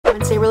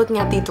And today we're looking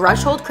at the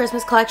Threhsold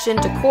Christmas Collection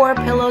decor,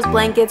 pillows,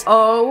 blankets.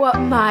 Oh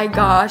my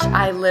gosh,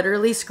 I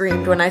literally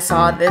screamed when I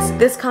saw this.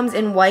 This comes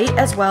in white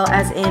as well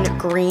as in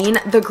green.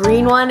 The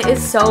green one is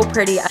so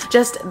pretty.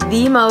 Just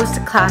the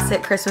most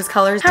classic Christmas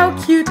colors.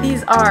 How cute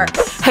these are.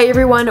 Hey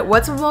everyone,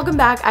 what's up? Welcome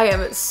back. I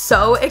am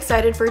so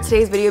excited for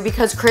today's video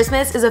because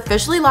Christmas is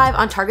officially live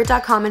on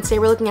Target.com, and today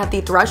we're looking at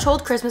the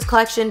Threhsold Christmas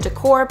Collection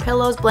decor,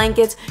 pillows,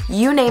 blankets,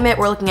 you name it.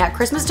 We're looking at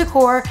Christmas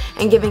decor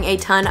and giving a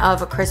ton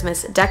of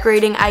Christmas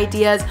decorating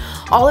ideas.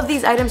 All of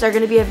these items are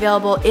going to be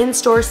available in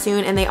store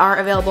soon, and they are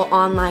available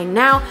online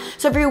now.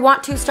 So if you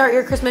want to start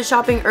your Christmas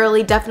shopping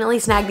early, definitely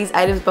snag these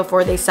items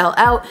before they sell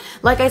out.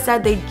 Like I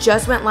said, they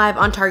just went live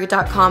on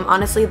Target.com.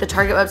 Honestly, the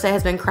Target website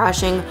has been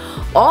crashing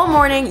all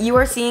morning. You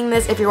are seeing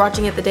this if you're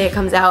watching it the day it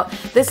comes out,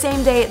 the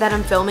same day that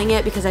I'm filming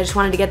it, because I just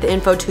wanted to get the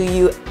info to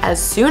you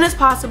as soon as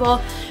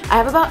possible. I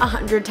have about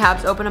 100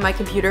 tabs open on my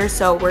computer,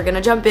 so we're gonna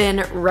jump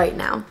in right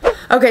now.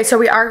 Okay, so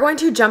we are going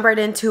to jump right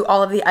into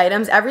all of the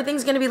items.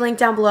 Everything's going to be linked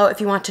down below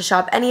if you want to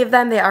shop any of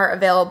them. They are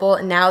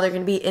available now. They're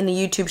going to be in the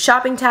YouTube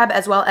shopping tab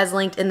as well as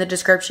linked in the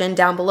description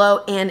down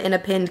below and in a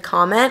pinned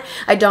comment.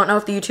 I don't know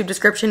if the YouTube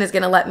description is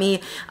going to let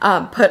me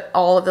put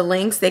all of the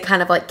links. They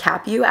kind of like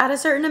cap you at a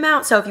certain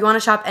amount. So if you want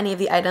to shop any of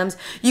the items,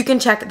 you can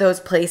check those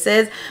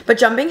places. But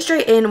jumping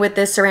straight in with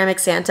this ceramic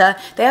Santa,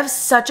 they have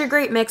such a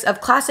great mix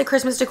of classic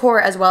Christmas decor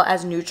as well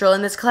as neutral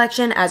in this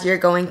collection, as you're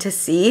going to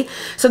see.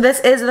 So this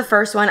is the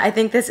first one. I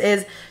think this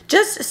is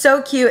just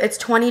so cute. It's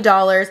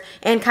 $20,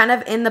 and kind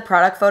of in the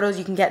product photos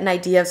you can get an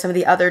idea of some of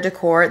the other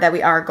decor that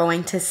we are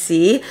going to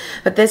see.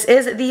 But this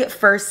is the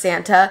first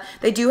Santa.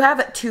 They do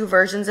have two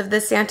versions of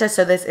this Santa,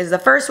 so this is the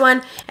first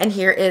one and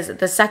here is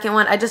the second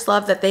one. I just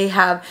love that they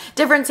have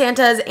different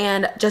Santas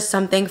and just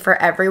something for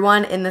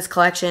everyone in this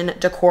collection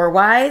decor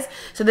wise.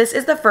 So this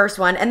is the first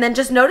one, and then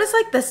just notice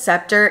like the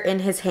scepter in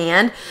his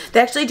hand. They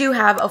actually do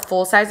have a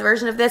full-size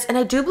version of this, and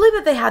I do believe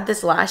that they had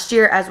this last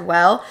year as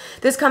well.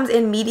 This comes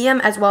in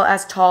medium as well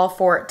as tall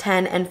for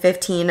 $10 and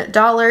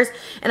 $15,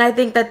 and I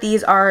think that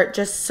these are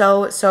just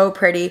so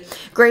pretty.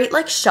 Great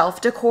like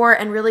shelf decor,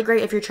 and really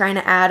great if you're trying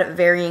to add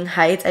varying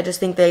heights. I just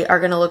think they are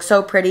going to look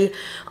so pretty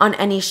on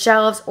any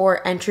shelves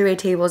or entryway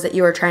tables that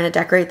you are trying to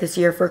decorate this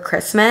year for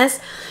Christmas.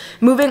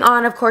 Moving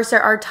on, of course,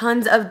 there are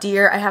tons of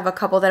deer. I have a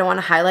couple that I want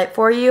to highlight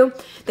for you.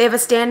 They have a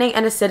standing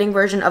and a sitting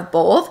version of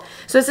both.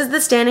 So this is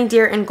the standing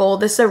deer in gold.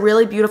 This is a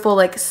really beautiful,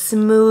 like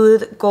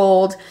smooth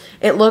gold.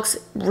 It looks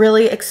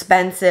really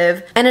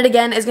expensive, and it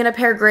again is going to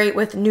pair great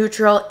with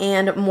neutral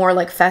and more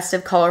like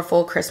festive,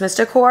 colorful Christmas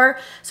decor.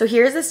 So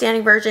here's the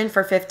standing version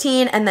for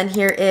 $15, and then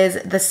here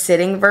is the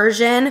sitting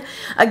version.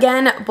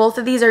 Again, both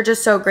of these are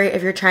just so great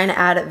if you're trying to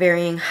add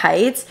varying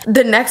heights.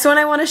 The next one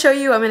I want to show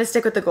you, I'm going to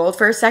stick with the gold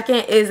for a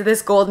second, is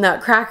this gold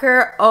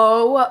nutcracker.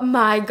 Oh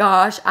my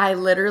gosh, I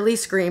literally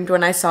screamed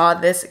when I saw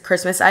this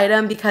Christmas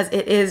item because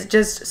it is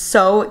just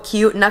so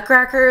cute.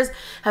 Nutcrackers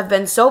have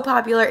been so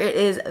popular. It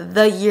is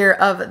the year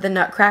of the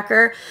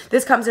nutcracker.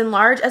 This comes in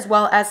large as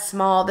well as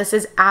small. This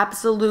is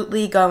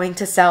absolutely going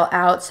to sell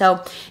out,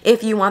 so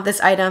if you want this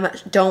item,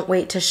 don't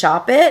wait to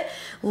shop it.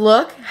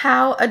 Look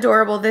how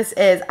adorable this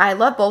is. I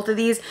love both of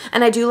these,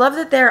 and I do love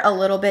that they're a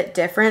little bit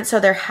different, so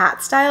their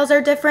hat styles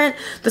are different.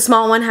 The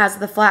small one has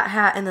the flat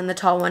hat, and then the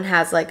tall one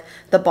has like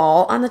the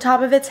ball on the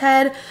top of its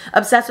head.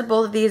 Obsessed with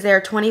both of these.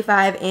 They're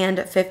 $25 and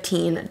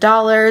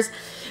 $15.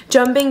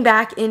 Jumping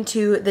back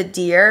into the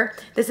deer,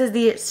 this is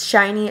the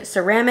shiny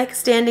ceramic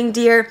standing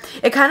deer.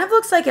 It kind of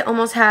looks like it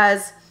almost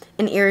has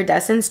an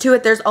iridescence to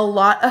it. There's a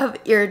lot of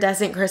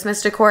iridescent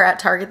Christmas decor at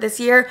Target this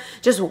year.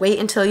 Just wait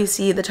until you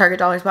see the Target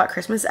Dollar Spot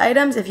Christmas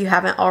items if you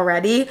haven't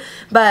already.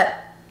 But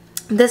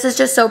this is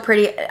just so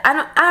pretty.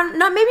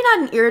 Maybe not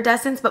an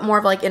iridescence, but more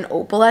of like an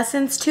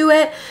opalescence to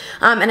it.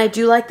 And I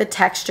do like the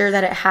texture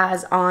that it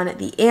has on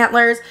the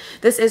antlers.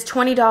 This is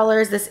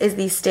 $20. This is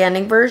the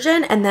standing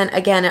version. And then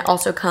again, it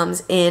also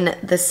comes in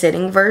the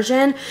sitting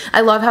version. I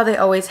love how they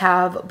always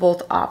have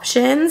both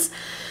options.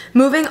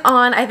 Moving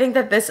on, I think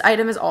that this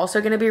item is also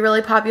going to be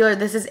really popular.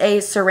 This is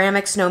a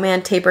ceramic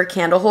snowman taper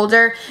candle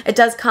holder. It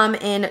does come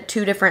in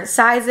two different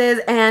sizes,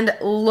 and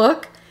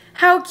look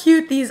how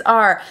cute these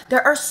are.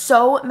 There are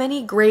so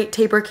many great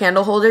taper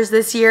candle holders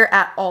this year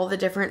at all the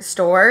different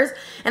stores,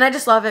 and I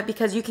just love it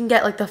because you can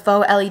get like the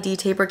faux LED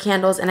taper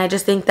candles, and I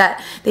just think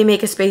that they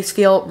make a space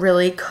feel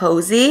really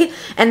cozy,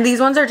 and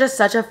these ones are just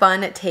such a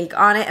fun take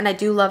on it. And I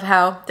do love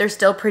how they're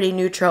still pretty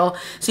neutral,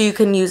 so you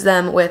can use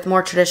them with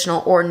more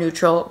traditional or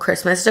neutral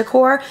Christmas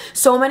decor.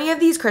 So many of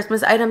these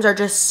Christmas items are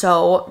just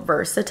so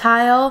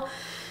versatile.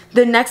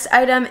 The next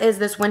item is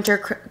this winter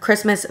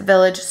Christmas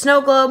village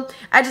snow globe.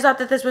 I just thought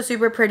that this was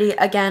super pretty.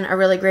 Again, a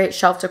really great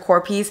shelf decor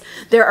piece.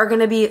 There are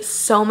going to be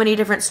so many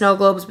different snow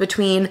globes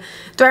between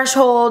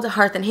Threhsold,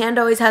 Hearth and Hand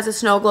always has a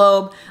snow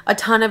globe, a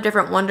ton of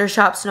different Wonder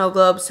Shop snow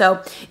globes.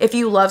 So if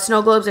you love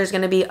snow globes, there's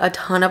going to be a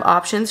ton of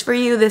options for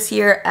you this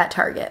year at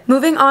Target.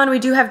 Moving on, we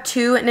do have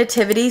two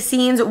nativity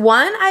scenes.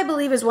 One, I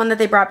believe, is one that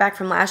they brought back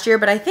from last year,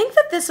 but I think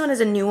that this one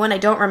is a new one. I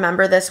don't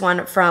remember this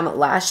one from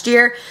last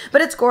year, but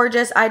it's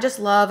gorgeous. I just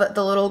love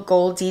the little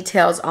gold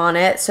details on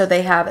it. So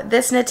they have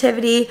this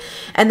nativity,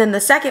 and then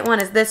the second one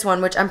is this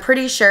one, which I'm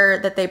pretty sure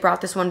that they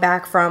brought this one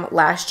back from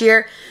last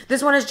year.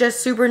 This one is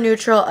just super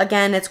neutral.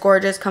 Again, it's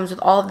gorgeous, comes with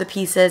all of the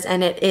pieces,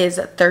 and it is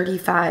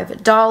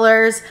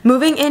 $35.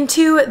 Moving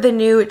into the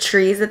new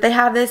trees that they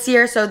have this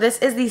year. So this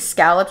is the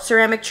scalloped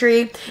ceramic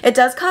tree. It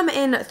does come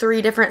in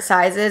 3 different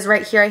sizes.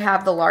 Right here I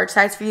have the large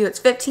size for you, it's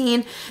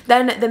 15.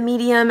 Then the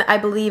medium I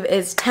believe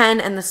is 10,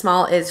 and the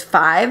small is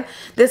 5.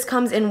 This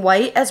comes in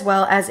white as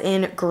well as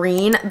in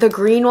green. The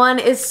green one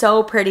is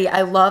so pretty.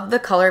 I love the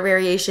color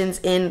variations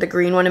in the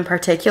green one in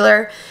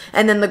particular,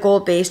 and then the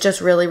gold base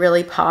just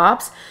really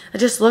pops.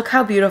 Just look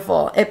how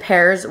beautiful it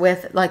pairs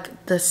with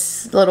like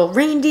this little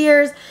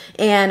reindeers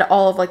and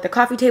all of like the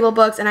coffee table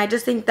books. And I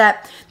just think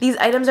that these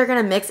items are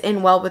going to mix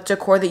in well with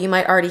decor that you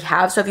might already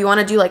have. So if you want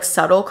to do like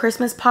subtle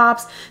Christmas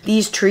pops,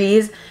 these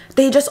trees,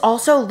 they just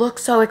also look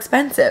so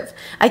expensive.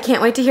 I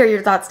can't wait to hear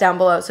your thoughts down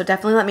below. So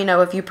definitely let me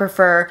know if you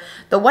prefer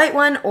the white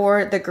one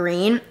or the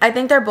green. I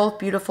think they're both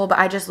beautiful, but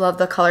I just love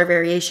the color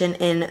variation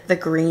in the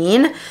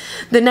green.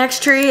 The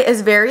next tree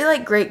is very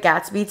like Great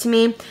Gatsby to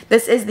me.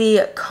 This is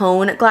the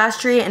cone glass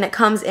tree, and it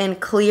comes in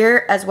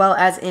clear as well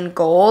as in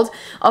gold.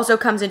 Also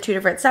comes in 2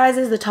 different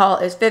sizes. The tall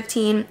is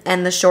 15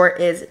 and the short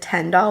is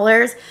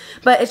 $10.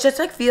 But it's just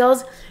like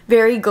feels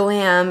very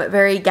glam,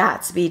 very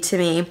Gatsby to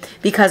me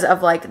because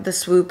of like the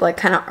swoop, like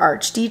kind of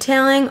arch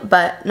detailing,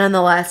 but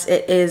nonetheless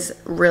it is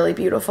really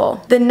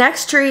beautiful. The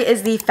next tree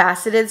is the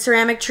faceted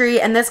ceramic tree,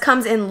 and this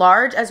comes in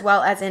large as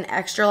well as in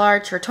extra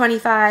large for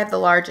 $25. The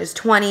large is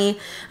 $20.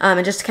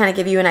 And just to kind of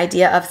give you an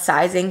idea of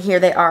sizing, here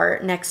they are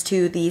next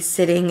to the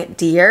sitting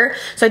deer.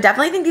 So I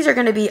definitely think these are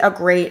going to be a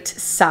great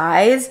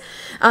size.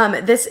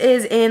 This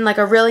is in like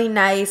a really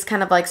nice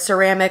kind of like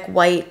ceramic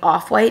white,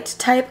 off-white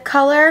type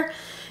color.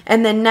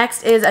 And then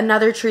next is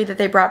another tree that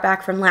they brought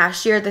back from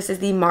last year. This is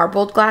the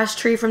marbled glass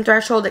tree from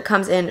Threhsold. It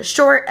comes in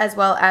short as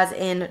well as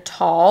in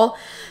tall.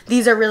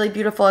 These are really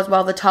beautiful as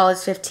well. The tall is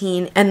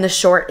 $15 and the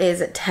short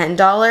is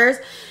 $10.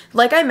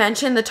 Like I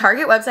mentioned, the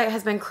Target website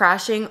has been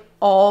crashing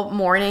all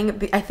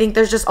morning. I think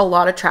there's just a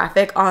lot of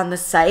traffic on the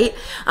site.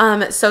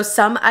 So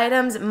some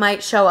items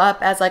might show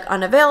up as like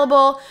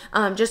unavailable.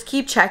 Just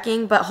keep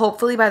checking, but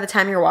hopefully by the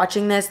time you're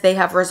watching this, they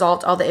have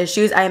resolved all the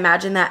issues. I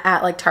imagine that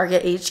at like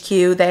Target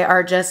HQ, they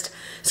are just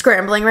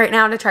scrambling right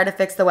now to try to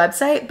fix the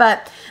website,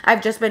 but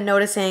I've just been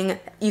noticing,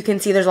 you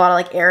can see there's a lot of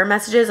like error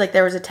messages, like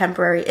there was a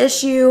temporary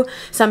issue.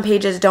 Some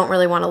pages don't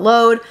really want to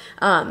load,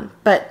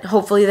 but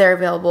hopefully they're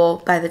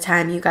available by the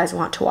time you guys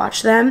want to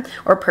watch them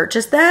or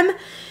purchase them.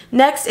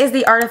 Next is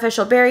the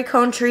artificial berry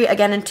cone tree,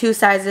 again in 2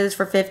 sizes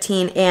for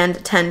 $15 and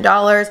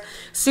 $10.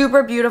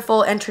 Super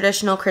beautiful and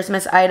traditional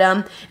Christmas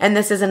item, and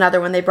this is another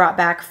one they brought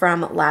back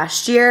from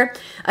last year.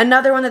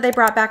 Another one that they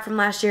brought back from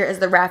last year is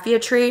the raffia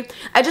tree.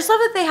 I just love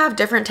that they have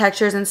different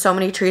textures and so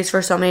many trees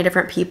for so many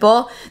different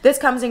people. This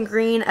comes in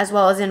green as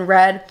well as in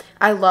red.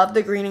 I love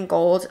the green and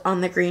gold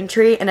on the green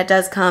tree, and it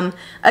does come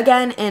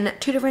again in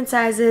 2 different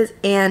sizes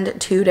and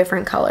 2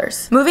 different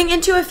colors. Moving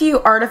into a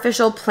few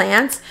artificial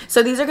plants.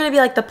 So these are going to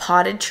be like the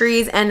potted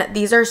trees, and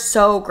these are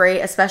so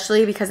great,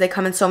 especially because they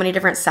come in so many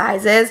different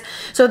sizes.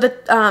 So the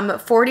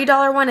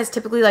 $40 one is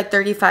typically like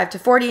 35 to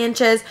 40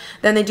 inches.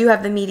 Then they do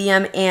have the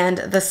medium and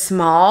the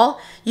small.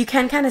 You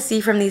can kind of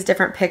see from these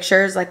different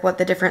pictures like what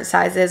the different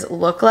sizes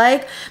look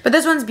like, but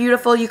this one's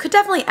beautiful. You could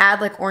definitely add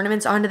like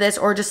ornaments onto this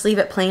or just leave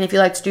it plain if you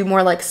like to do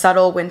more like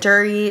subtle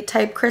wintry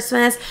type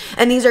Christmas,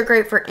 and these are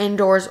great for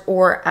indoors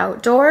or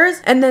outdoors.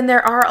 And then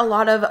there are a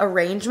lot of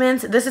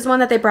arrangements. This is one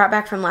that they brought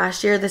back from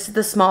last year. This is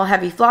the small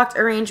heavy flocked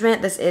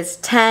arrangement. This is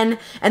 $10,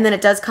 and then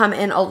it does come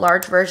in a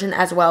large version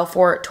as well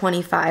for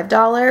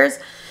 $25.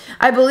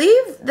 I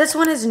believe this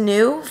one is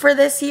new for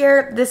this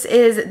year. This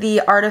is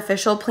the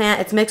artificial plant.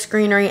 It's mixed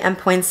greenery and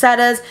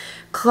poinsettias.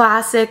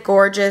 Classic,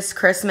 gorgeous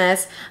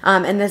Christmas.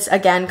 And this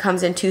again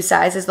comes in 2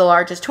 sizes. The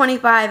large is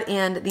 $25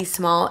 and the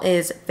small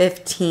is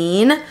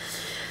 $15.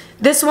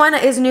 This one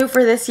is new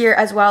for this year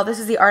as well. This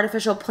is the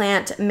artificial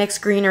plant,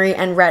 mixed greenery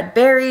and red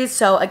berries.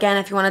 So again,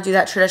 if you want to do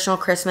that traditional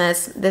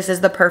Christmas, this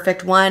is the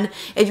perfect one.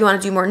 If you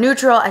want to do more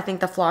neutral, I think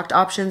the flocked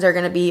options are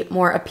going to be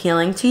more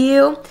appealing to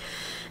you.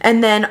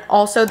 And then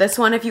also this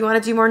one, if you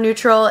want to do more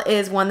neutral,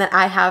 is one that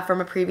I have from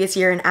a previous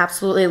year and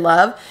absolutely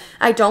love.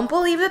 I don't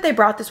believe that they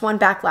brought this one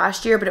back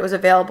last year, but it was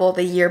available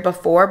the year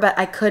before, but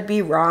I could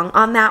be wrong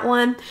on that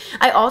one.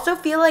 I also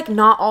feel like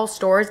not all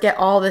stores get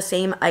all the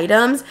same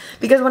items,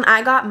 because when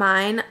I got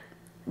mine,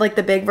 like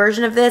the big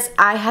version of this,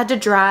 I had to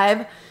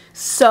drive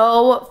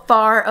so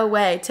far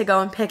away to go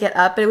and pick it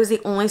up, but it was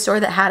the only store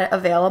that had it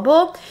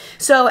available.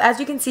 So as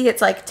you can see,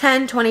 it's like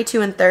 10,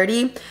 22, and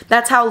 30.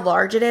 That's how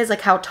large it is,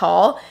 like how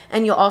tall.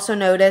 And you'll also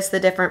notice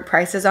the different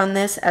prices on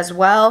this as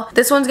well.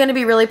 This one's going to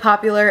be really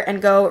popular and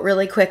go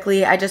really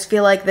quickly. I just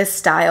feel like this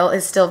style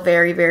is still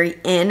very, very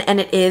in, and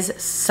it is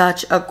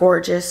such a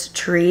gorgeous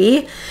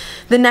tree.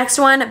 The next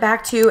one,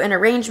 back to an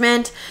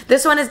arrangement.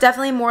 This one is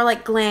definitely more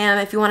like glam.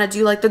 If you want to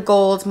do like the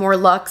golds, more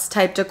luxe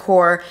type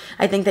decor,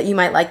 I think that you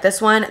might like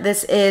this one.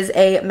 This is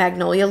a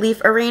magnolia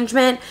leaf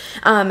arrangement.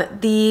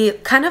 The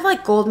kind of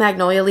like gold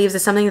magnolia leaves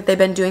is something that they've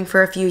been doing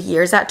for a few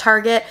years at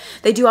Target.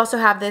 They do also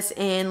have this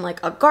in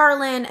like a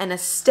garland and a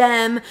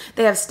stem.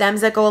 They have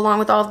stems that go along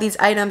with all of these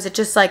items. It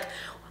just like,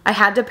 I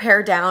had to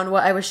pare down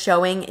what I was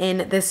showing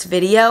in this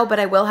video, but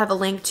I will have a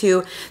link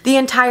to the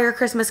entire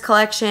Christmas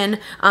collection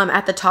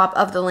at the top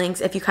of the links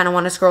if you kind of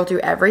want to scroll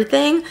through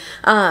everything.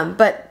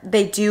 But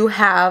they do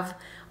have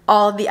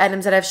all of the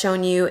items that I've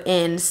shown you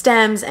in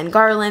stems and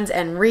garlands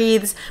and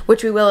wreaths,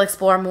 which we will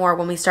explore more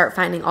when we start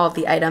finding all of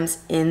the items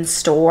in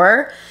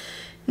store.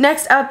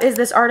 Next up is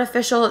this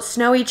artificial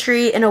snowy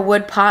tree in a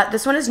wood pot.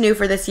 This one is new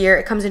for this year.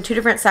 It comes in 2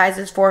 different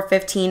sizes for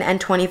 $15 and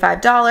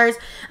 $25.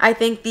 I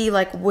think the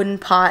like wooden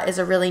pot is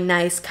a really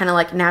nice kind of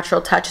like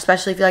natural touch,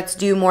 especially if you like to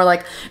do more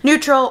like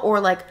neutral or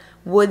like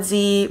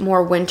woodsy,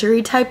 more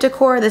wintry type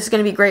decor. This is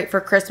going to be great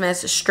for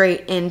Christmas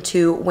straight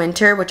into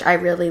winter, which I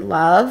really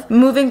love.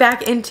 Moving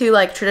back into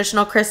like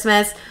traditional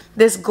Christmas,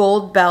 this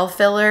gold bell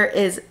filler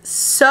is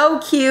so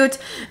cute.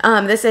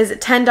 This is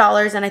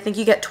 $10 and I think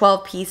you get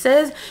 12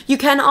 pieces. You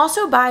can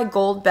also buy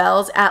gold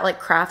bells at like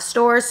craft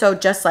stores. So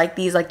just like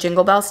these like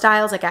jingle bell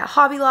styles like at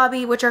Hobby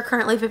Lobby, which are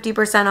currently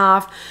 50%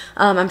 off.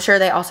 I'm sure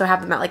they also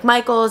have them at like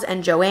Michael's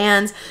and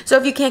Joann's. So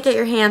if you can't get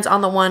your hands on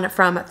the one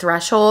from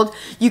Threhsold,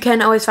 you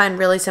can always find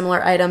really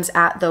similar items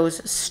at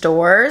those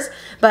stores.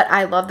 But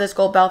I love this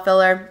gold bell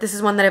filler. This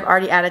is one that I've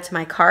already added to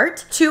my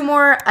cart. 2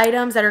 more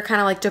items that are kind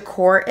of like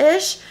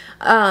decor-ish.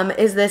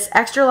 Is this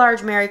extra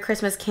large Merry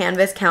Christmas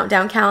canvas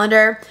countdown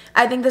calendar.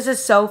 I think this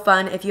is so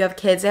fun if you have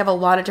kids. They have a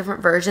lot of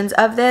different versions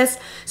of this.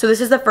 So this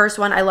is the first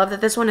one. I love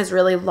that this one is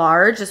really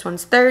large. This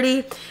one's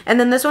 30. And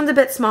then this one's a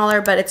bit smaller,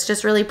 but it's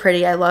just really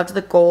pretty. I loved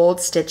the gold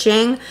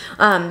stitching.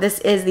 This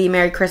is the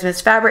Merry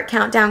Christmas fabric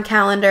countdown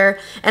calendar.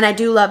 And I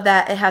do love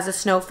that it has a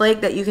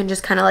snowflake that you can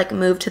just kind of like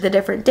move to the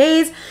different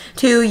days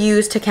to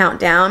use to count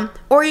down.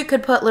 Or you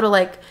could put little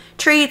like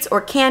treats or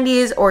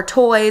candies or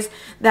toys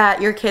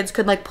that your kids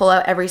could like pull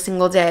out every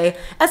single day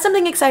as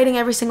something exciting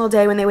every single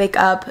day when they wake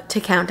up to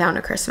count down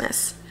to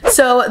Christmas.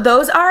 So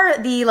those are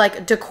the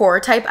like decor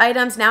type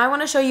items. Now I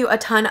want to show you a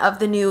ton of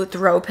the new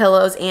throw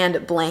pillows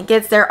and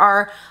blankets. There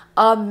are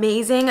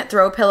amazing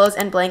throw pillows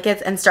and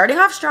blankets, and starting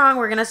off strong,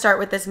 we're gonna start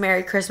with this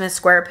Merry Christmas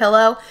square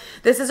pillow.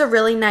 This is a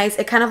really nice,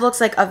 it kind of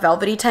looks like a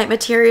velvety type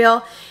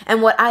material,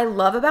 and what I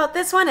love about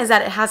this one is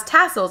that it has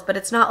tassels, but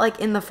it's not like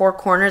in the 4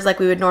 corners like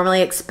we would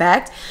normally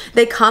expect.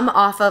 They come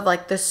off of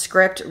like the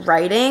script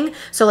writing,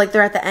 so like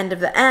they're at the end of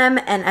the M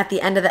and at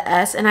the end of the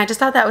S, and I just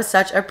thought that was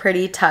such a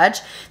pretty touch.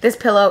 This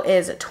pillow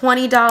is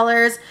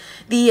 $20.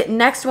 The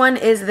next one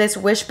is this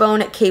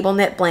wishbone cable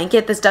knit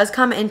blanket. This does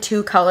come in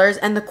 2 colors,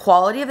 and the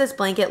quality of this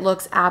blanket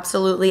looks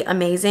absolutely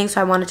amazing, so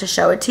I wanted to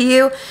show it to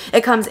you.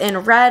 It comes in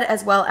red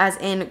as well as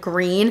in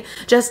green.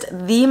 Just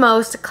the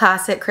most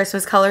classic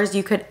Christmas colors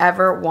you could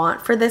ever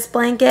want for this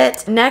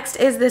blanket. Next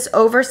is this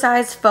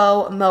oversized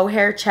faux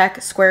mohair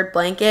check squared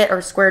blanket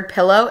or squared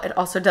pillow. It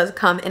also does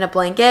come in a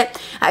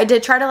blanket. I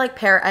did try to like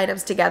pair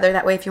items together.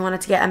 That way if you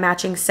wanted to get a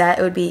matching set,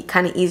 it would be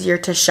kind of easier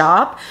to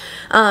shop.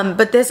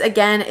 But this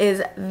again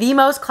is the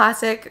most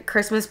classic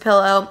Christmas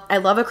pillow. I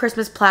love a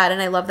Christmas plaid,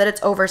 and I love that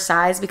it's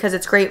oversized because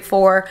it's great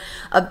for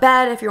a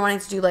bed if you're wanting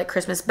to do like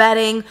Christmas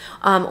bedding,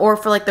 or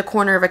for like the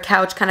corner of a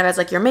couch kind of as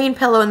like your main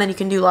pillow, and then you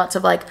can do lots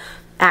of like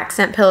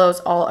accent pillows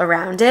all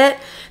around it.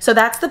 So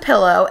that's the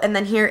pillow, and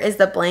then here is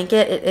the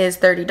blanket. It is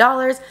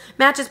 $30.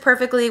 Matches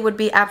perfectly, would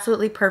be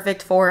absolutely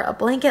perfect for a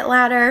blanket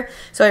ladder.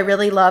 So I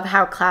really love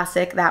how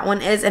classic that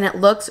one is, and it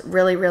looks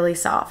really, really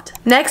soft.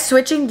 Next,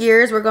 switching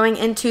gears, we're going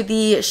into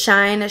the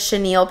Shine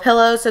Chenille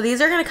pillows. So these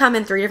are going to come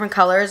in 3 different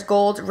colors,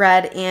 gold,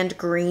 red, and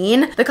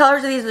green. The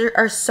colors of these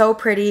are so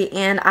pretty,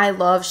 and I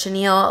love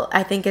chenille.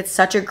 I think it's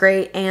such a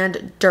great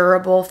and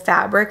durable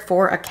fabric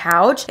for a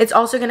couch. It's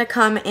also going to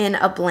come in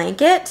a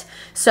blanket.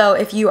 So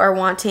if you are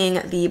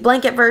wanting the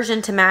blanket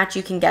version to match,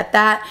 you can get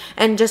that.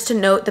 And just to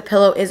note, the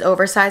pillow is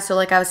oversized. So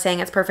like I was saying,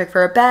 it's perfect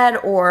for a bed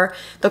or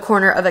the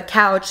corner of a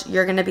couch.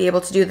 You're going to be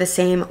able to do the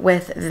same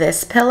with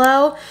this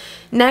pillow.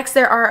 Next,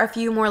 there are a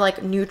few more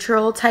like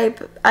neutral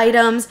type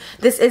items.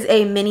 This is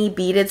a mini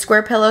beaded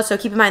square pillow. So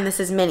keep in mind,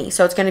 this is mini,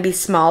 so it's going to be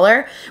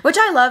smaller, which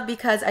I love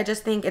because I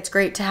just think it's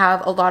great to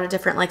have a lot of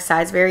different like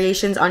size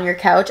variations on your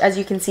couch. As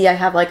you can see, I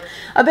have like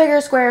a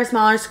bigger square, a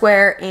smaller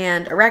square,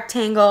 and a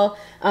rectangle.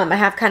 I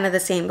have kind of the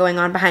same going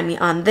on behind me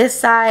on this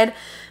side.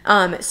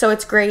 So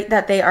it's great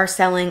that they are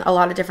selling a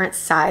lot of different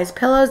size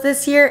pillows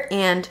this year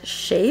and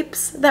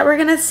shapes that we're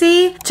gonna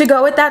see. To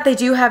go with that, they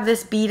do have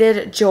this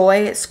beaded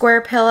Joy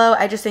square pillow.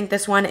 I just think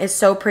this one is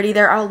so pretty.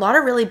 There are a lot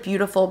of really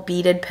beautiful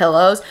beaded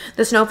pillows.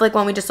 The snowflake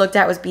one we just looked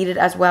at was beaded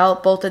as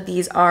well. Both of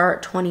these are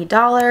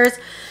 $20.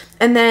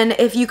 And then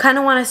if you kind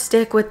of want to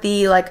stick with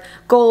the like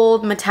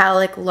gold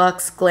metallic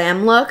luxe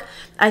glam look,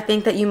 I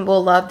think that you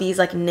will love these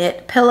like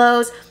knit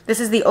pillows. This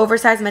is the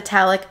oversized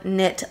metallic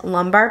knit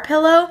lumbar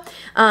pillow,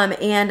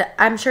 and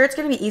I'm sure it's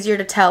going to be easier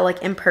to tell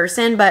like in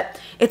person, but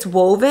it's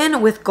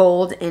woven with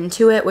gold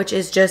into it, which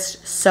is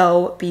just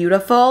so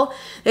beautiful.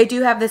 They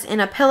do have this in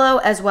a pillow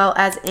as well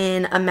as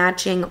in a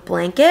matching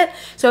blanket,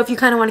 so if you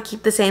kind of want to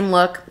keep the same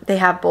look, they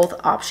have both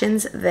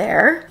options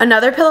there.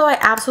 Another pillow I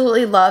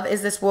absolutely love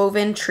is this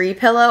woven tree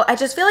pillow. I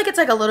just feel like it's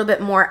like a little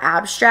bit more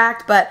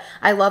abstract, but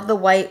I love the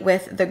white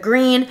with the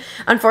green.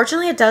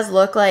 Unfortunately, it does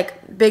look like,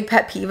 big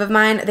pet peeve of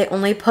mine, they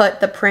only put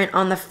the print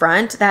on the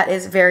front. That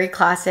is very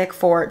classic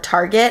for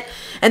Target,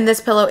 and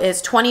this pillow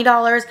is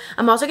 $20.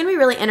 I'm also going to be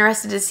really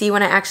interested to see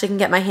when I actually can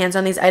get my hands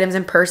on these items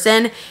in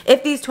person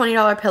if these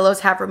 $20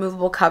 pillows have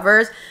removable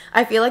covers.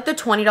 I feel like the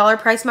 $20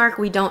 price mark,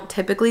 we don't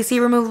typically see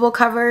removable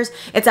covers.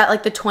 It's at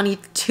like the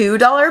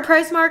 $22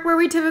 price mark where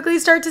we typically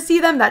start to see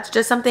them. That's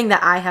just something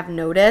that I have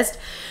noticed,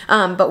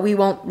 but we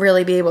won't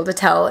really be able to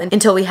tell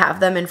until we have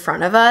them in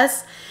front of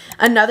us.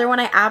 Another one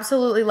I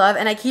absolutely love,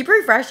 and I keep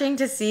refreshing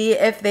to see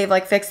if they've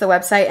like fixed the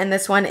website and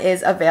this one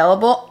is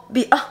available.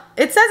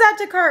 It says add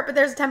to cart, but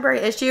there's a temporary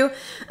issue.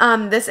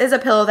 This is a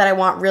pillow that I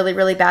want really,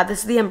 really bad. This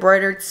is the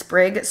embroidered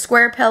sprig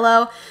square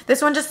pillow.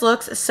 This one just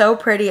looks so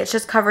pretty. It's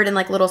just covered in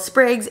like little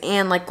sprigs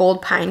and like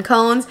gold pine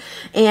cones.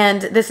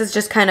 And this is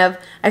just kind of,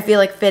 I feel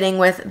like, fitting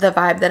with the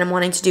vibe that I'm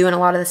wanting to do in a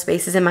lot of the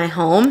spaces in my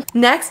home.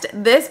 Next,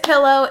 this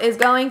pillow is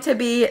going to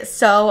be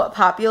so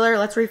popular.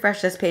 Let's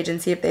refresh this page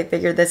and see if they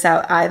figured this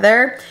out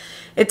either.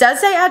 It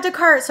does say add to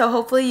cart, so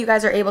hopefully you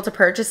guys are able to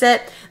purchase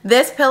it.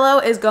 This pillow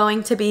is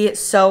going to be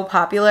so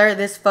popular,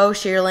 this faux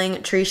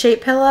shearling tree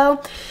shape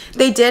pillow.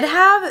 They did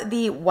have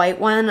the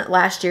white one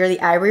last year, the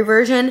ivory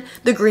version.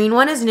 The green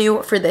one is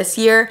new for this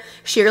year.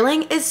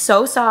 Shearling is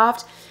so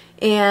soft,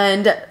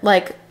 and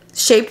like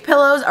shaped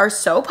pillows are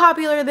so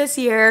popular this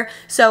year.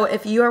 So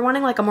if you are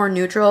wanting like a more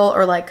neutral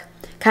or like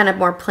kind of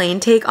more plain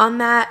take on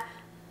that,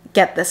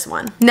 get this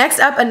one.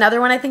 Next up,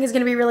 another one I think is going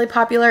to be really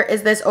popular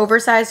is this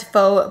oversized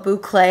faux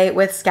boucle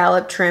with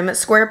scallop trim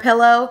square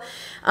pillow.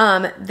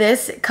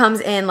 This comes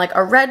in like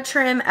a red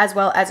trim as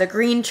well as a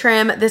green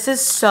trim. This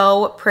is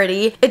so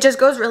pretty. It just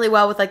goes really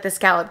well with like the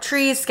scallop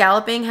trees.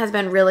 Scalloping has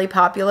been really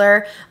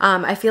popular.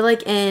 I feel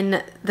like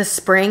in the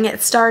spring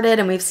it started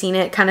and we've seen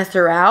it kind of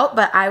throughout,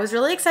 but I was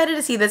really excited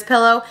to see this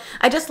pillow.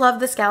 I just love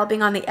the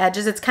scalloping on the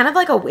edges. It's kind of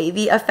like a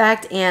wavy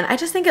effect, and I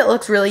just think it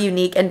looks really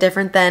unique and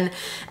different than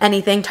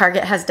anything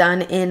Target has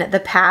done in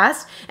the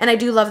past. And I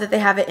do love that they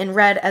have it in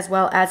red as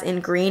well as in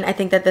green. I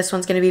think that this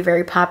one's going to be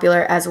very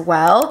popular as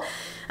well.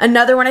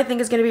 Another one I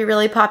think is going to be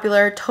really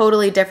popular,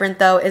 totally different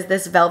though, is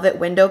this velvet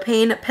window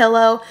pane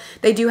pillow.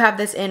 They do have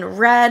this in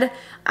red,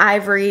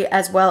 ivory,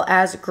 as well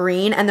as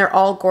green, and they're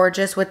all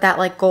gorgeous with that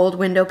like gold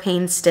window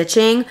pane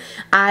stitching.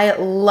 I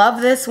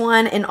love this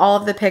one in all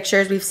of the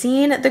pictures. We've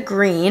seen the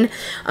green,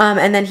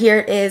 and then here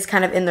it is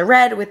kind of in the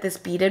red with this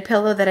beaded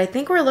pillow that I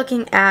think we're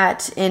looking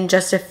at in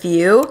just a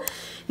few.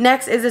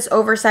 Next is this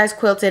oversized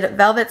quilted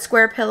velvet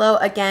square pillow.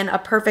 Again, a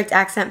perfect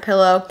accent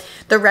pillow.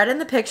 The red in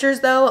the pictures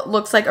though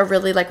looks like a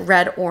really like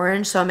red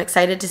orange, so I'm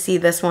excited to see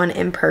this one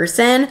in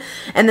person.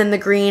 And then the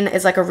green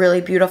is like a really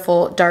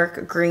beautiful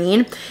dark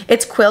green.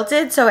 It's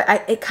quilted, so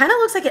it kind of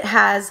looks like it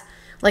has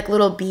like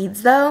little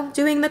beads though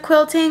doing the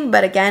quilting,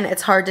 but again,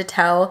 it's hard to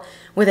tell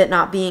with it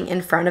not being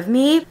in front of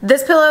me.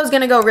 This pillow is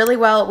going to go really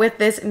well with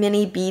this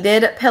mini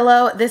beaded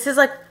pillow. This is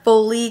like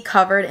fully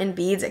covered in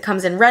beads. It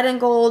comes in red and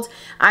gold,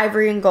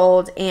 ivory and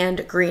gold,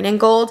 and green and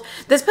gold.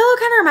 This pillow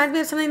kind of reminds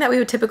me of something that we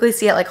would typically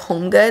see at like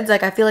Home Goods.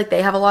 Like I feel like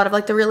they have a lot of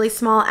like the really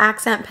small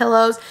accent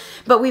pillows,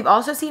 but we've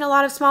also seen a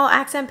lot of small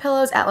accent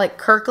pillows at like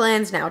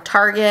Kirkland's, now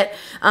Target.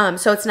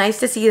 So it's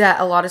nice to see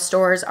that a lot of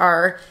stores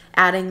are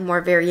adding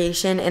more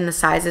variation in the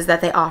sizes that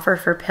they offer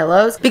for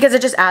pillows, because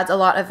it just adds a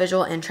lot of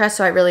visual interest.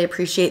 So I really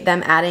appreciate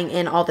them adding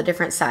in all the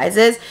different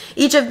sizes.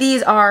 Each of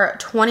these are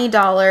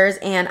 $20,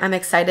 and I'm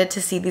excited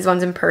to see these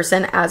ones in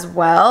person as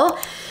well.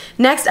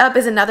 Next up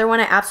is another one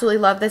I absolutely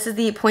love. This is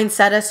the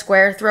poinsettia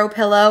square throw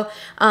pillow.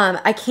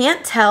 I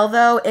can't tell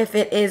though if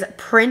it is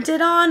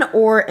printed on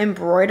or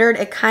embroidered.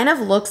 It kind of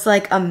looks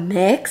like a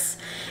mix.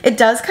 It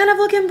does kind of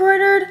look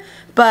embroidered,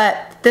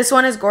 but this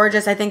one is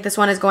gorgeous. I think this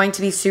one is going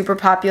to be super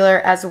popular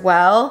as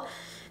well.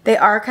 They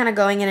are kind of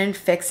going in and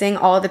fixing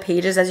all of the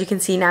pages. As you can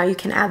see now, you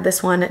can add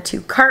this one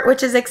to cart,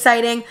 which is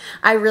exciting.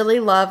 I really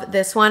love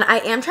this one. I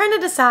am trying to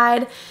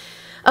decide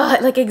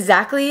like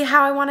exactly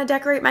how I want to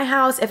decorate my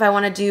house, if I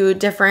want to do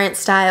different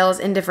styles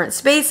in different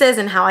spaces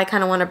and how I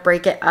kind of want to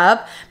break it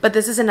up, but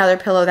this is another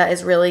pillow that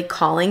is really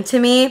calling to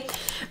me.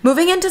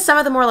 Moving into some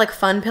of the more like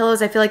fun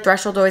pillows, I feel like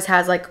Threhsold always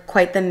has like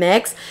quite the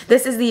mix.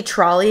 This is the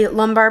trolley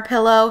lumbar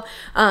pillow.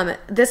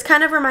 This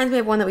kind of reminds me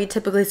of one that we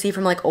typically see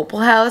from like Opal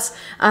House,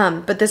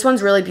 but this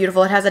one's really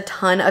beautiful. It has a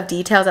ton of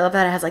details. I love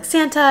that it has like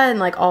Santa and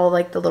like all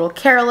like the little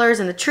carolers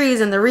and the trees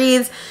and the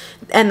wreaths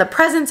and the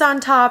presents on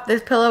top.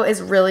 This pillow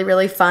is really,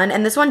 really fun,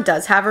 and this this one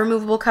does have a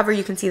removable cover.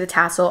 You can see the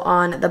tassel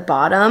on the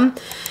bottom.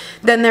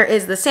 Then there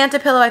is the Santa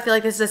pillow. I feel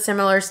like this is a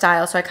similar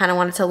style, so I kind of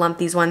wanted to lump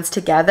these ones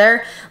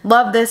together.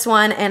 Love this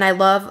one, and I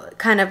love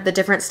kind of the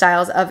different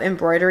styles of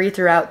embroidery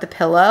throughout the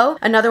pillow.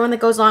 Another one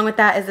that goes along with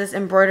that is this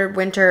embroidered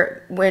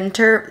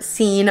winter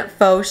scene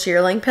faux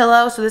shearling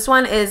pillow. So this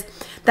one is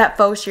that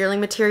faux shearling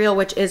material,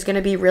 which is going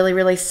to be really,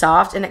 really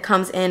soft, and it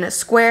comes in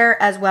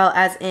square as well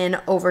as in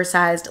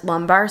oversized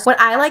lumbar. What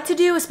I like to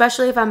do,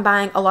 especially if I'm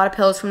buying a lot of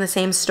pillows from the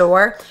same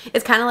store,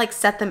 is kind of like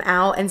set them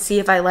out and see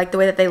if I like the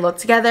way that they look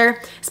together,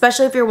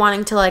 especially if you're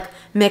wanting to like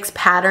mix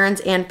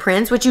patterns and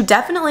prints, which you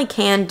definitely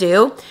can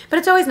do, but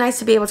it's always nice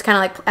to be able to kind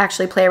of like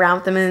actually play around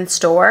with them in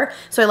store.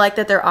 So I like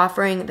that they're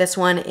offering this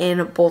one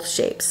in both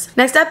shapes.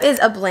 Next up is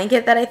a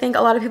blanket that I think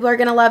a lot of people are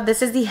gonna love.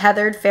 This is the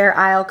Heathered Fair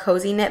Isle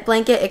Cozy Knit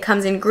Blanket. It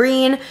comes in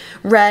green,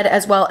 red,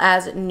 as well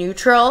as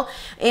neutral,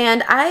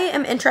 and I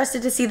am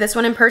interested to see this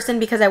one in person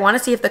because I want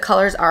to see if the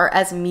colors are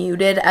as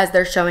muted as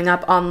they're showing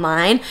up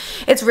online.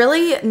 It's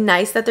really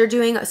nice that they're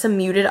doing some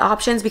muted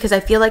options because I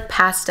feel like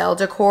pastel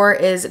decor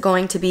is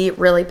going to be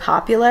really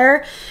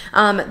popular.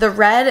 The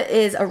red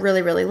is a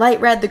really, really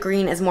light red, the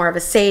green is more of a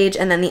sage,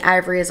 and then the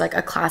ivory is like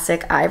a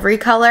classic ivory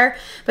color,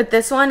 but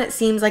this one it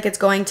seems like it's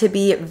going to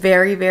be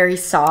very, very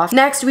soft.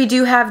 Next, we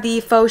do have the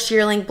faux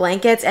shearling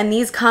blankets, and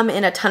these come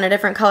in a ton of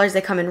different colors.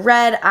 They come in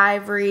red,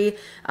 ivory,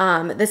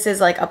 this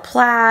is like a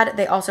plaid.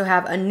 They also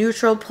have a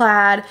neutral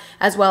plaid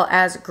as well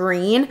as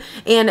green,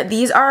 and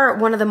these are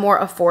one of the more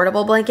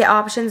affordable blanket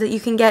options that you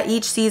can get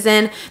each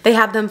season. They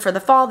have them for the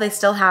fall, they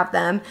still have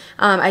them.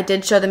 I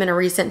did show them in a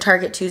recent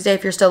Target Tuesday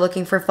if you're still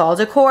looking for fall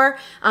decor,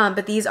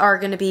 but these are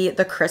going to be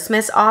the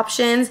Christmas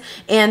options,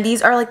 and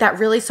these are like that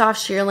really soft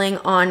shearling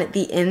on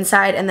the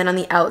inside, and then on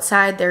the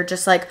outside they're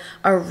just like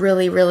a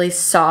really, really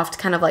soft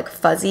kind of like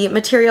fuzzy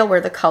material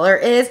where the color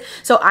is.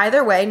 So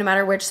either way, no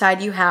matter which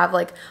side you have,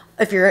 like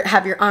if you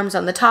have your arms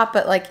on the top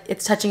but like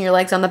it's touching your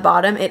legs on the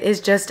bottom, it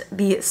is just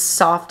the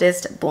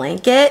softest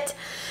blanket.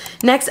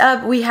 Next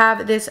up, we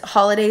have this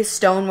holiday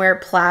stoneware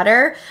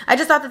platter. I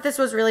just thought that this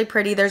was really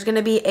pretty. There's going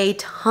to be a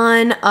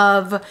ton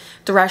of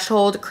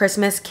Threhsold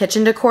Christmas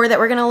kitchen decor that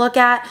we're going to look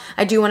at.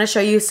 I do want to show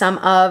you some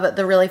of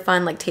the really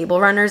fun like table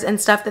runners and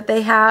stuff that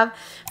they have.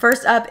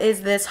 First up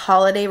is this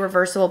holiday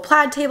reversible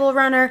plaid table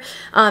runner,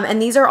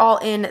 and these are all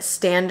in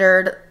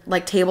standard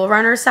like table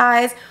runner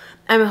size.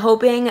 I'm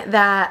hoping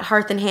that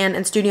Hearth and Hand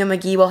and Studio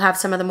McGee will have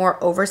some of the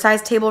more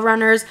oversized table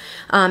runners.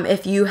 I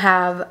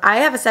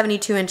have a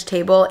 72-inch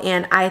table,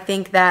 and I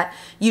think that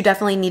you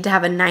definitely need to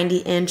have a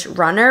 90-inch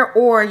runner,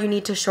 or you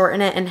need to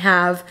shorten it and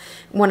have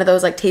one of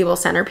those like table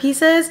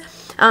centerpieces.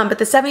 But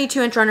the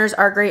 72-inch runners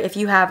are great if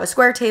you have a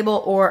square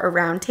table or a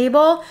round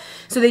table.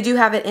 So they do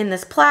have it in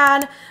this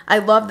plaid. I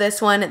love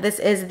this one. This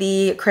is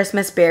the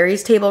Christmas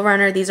Berries table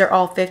runner. These are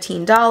all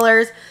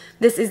 $15.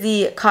 This is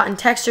the cotton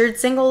textured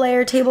single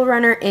layer table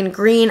runner in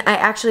green. I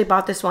actually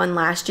bought this one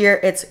last year.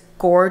 It's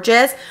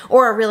gorgeous,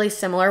 or a really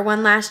similar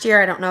one last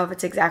year. I don't know if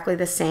it's exactly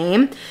the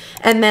same.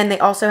 And then they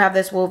also have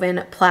this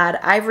woven plaid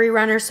ivory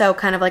runner, so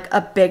kind of like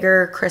a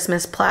bigger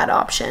Christmas plaid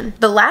option.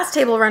 The last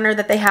table runner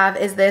that they have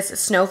is this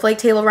snowflake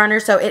table runner.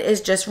 So it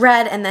is just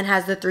red and then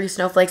has the 3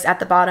 snowflakes at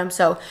the bottom.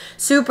 So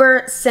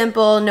super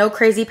simple, no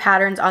crazy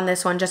patterns on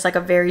this one, just like a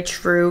very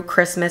true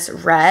Christmas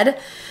red.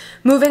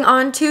 Moving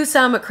on to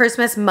some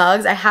Christmas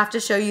mugs. I have to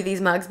show you these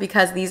mugs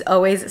because these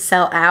always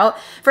sell out.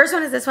 First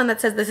one is this one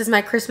that says, "This is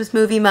my Christmas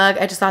movie mug."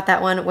 I just thought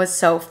that one was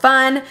so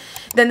fun.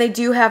 Then they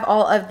do have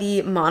all of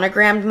the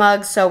monogrammed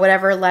mugs, so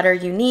whatever letter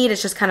you need,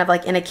 it's just kind of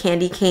like in a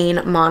candy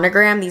cane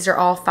monogram. These are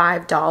all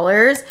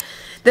 $5.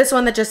 This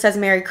one that just says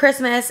 "Merry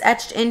Christmas"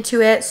 etched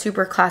into it,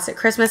 super classic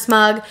Christmas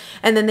mug.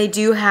 And then they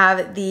do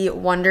have the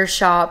Wonder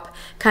Shop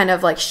kind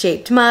of like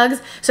shaped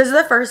mugs. So this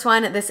is the first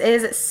one. This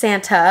is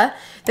Santa.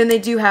 Then they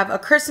do have a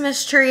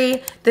Christmas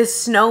tree, this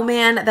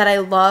snowman that I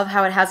love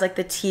how it has like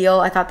the teal.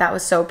 I thought that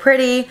was so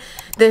pretty.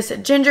 This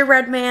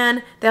gingerbread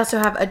man. They also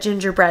have a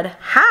gingerbread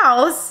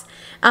house.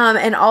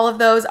 And all of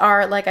those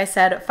are, like I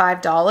said,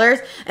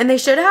 $5. And they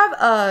should have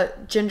a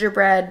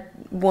gingerbread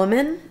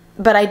woman,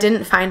 but I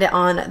didn't find it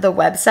on the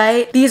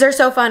website. These are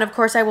so fun. Of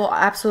course, I will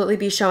absolutely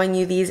be showing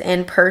you these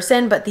in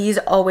person, but these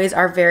always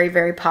are very,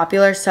 very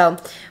popular. So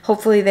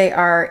hopefully they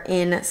are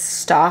in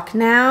stock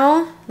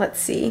now.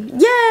 Let's see.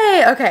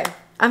 Yay! Okay.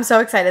 I'm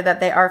so excited that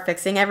they are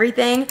fixing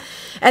everything.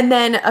 And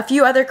then a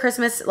few other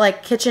Christmas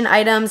like kitchen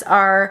items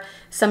are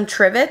some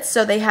trivets.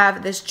 So they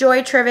have this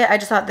joy trivet. I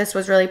just thought this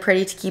was really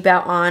pretty to keep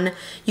out on.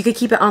 You could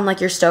keep it on like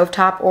your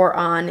stovetop or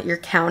on your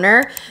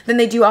counter. Then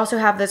they do also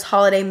have this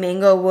holiday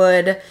mango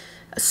wood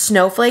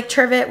snowflake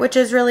trivet, which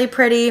is really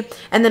pretty.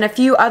 And then a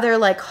few other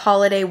like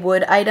holiday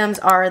wood items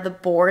are the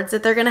boards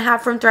that they're gonna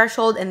have from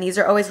Threhsold, and these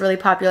are always really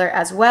popular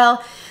as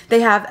well. They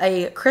have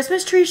a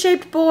Christmas tree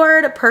shaped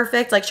board,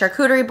 perfect like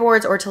charcuterie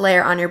boards or to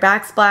layer on your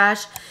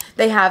backsplash.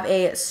 They have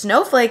a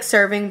snowflake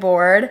serving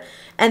board.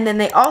 And then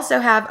they also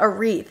have a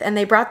wreath, and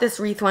they brought this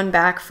wreath one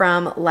back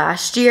from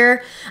last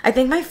year. I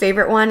think my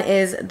favorite one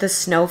is the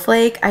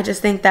snowflake. I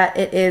just think that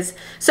it is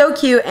so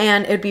cute,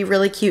 and it'd be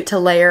really cute to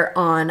layer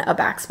on a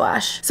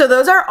backsplash. So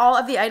those are all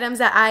of the items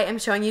that I am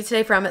showing you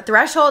today from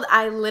Threshold.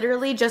 I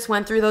literally just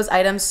went through those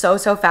items so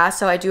fast,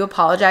 so I do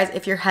apologize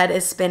if your head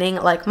is spinning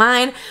like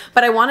mine,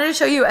 but I wanted to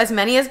show you as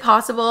many as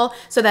possible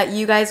so that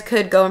you guys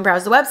could go and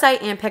browse the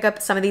website and pick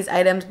up some of these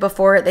items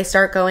before they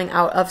start going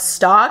out of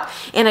stock.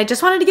 And I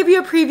just wanted to give you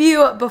a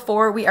preview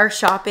before we are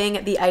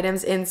shopping the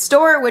items in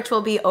store, which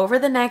will be over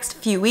the next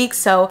few weeks,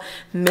 so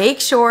make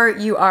sure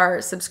you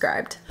are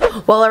subscribed.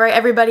 Well, all right,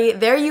 everybody,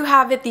 there you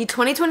have it, the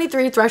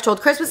 2023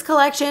 Threshold Christmas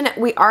collection.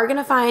 We are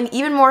gonna find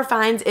even more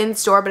finds in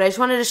store, but I just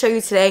wanted to show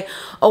you today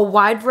a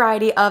wide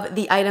variety of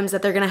the items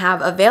that they're gonna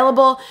have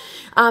available.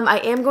 I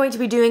am going to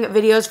be doing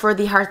videos for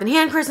the Hearth and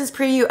Hand Christmas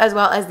preview as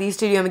well as the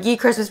Studio McGee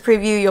Christmas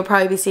preview. You'll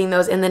probably be seeing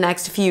those in the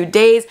next few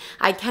days.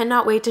 I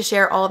cannot wait to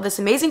share all of this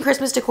amazing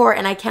Christmas decor,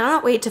 and I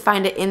cannot wait to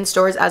find it in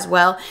stores as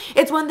well.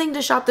 It's one thing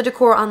to shop the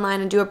decor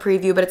online and do a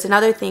preview, but it's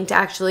another thing to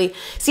actually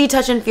see,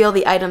 touch, and feel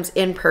the items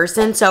in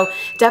person. So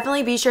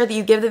definitely be sure that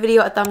you give the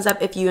video a thumbs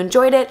up if you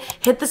enjoyed it.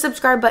 Hit the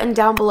subscribe button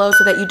down below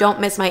so that you don't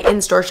miss my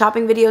in-store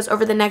shopping videos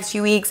over the next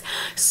few weeks.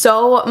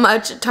 So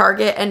much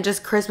Target and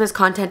just Christmas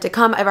content to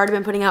come. I've already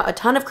been putting out a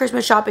ton of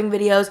Christmas shopping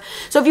videos.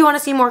 So if you want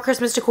to see more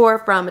Christmas decor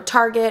from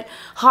Target,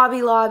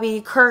 Hobby Lobby,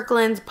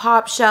 Kirkland's,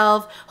 Pop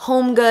Shelf,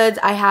 Home Goods,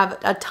 I have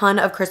a ton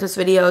of Christmas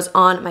videos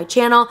on my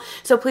channel.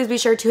 So please be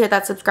sure to hit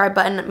that subscribe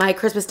button. My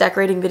Christmas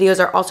decorating videos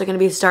are also going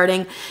to be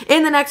starting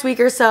in the next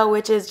week or so,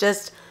 which is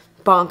just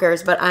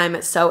bonkers, but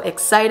I'm so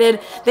excited.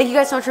 Thank you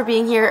guys so much for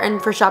being here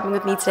and for shopping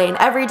with me today and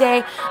every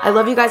day. I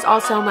love you guys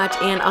all so much,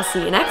 and I'll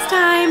see you next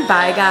time.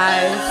 Bye,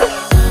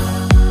 guys.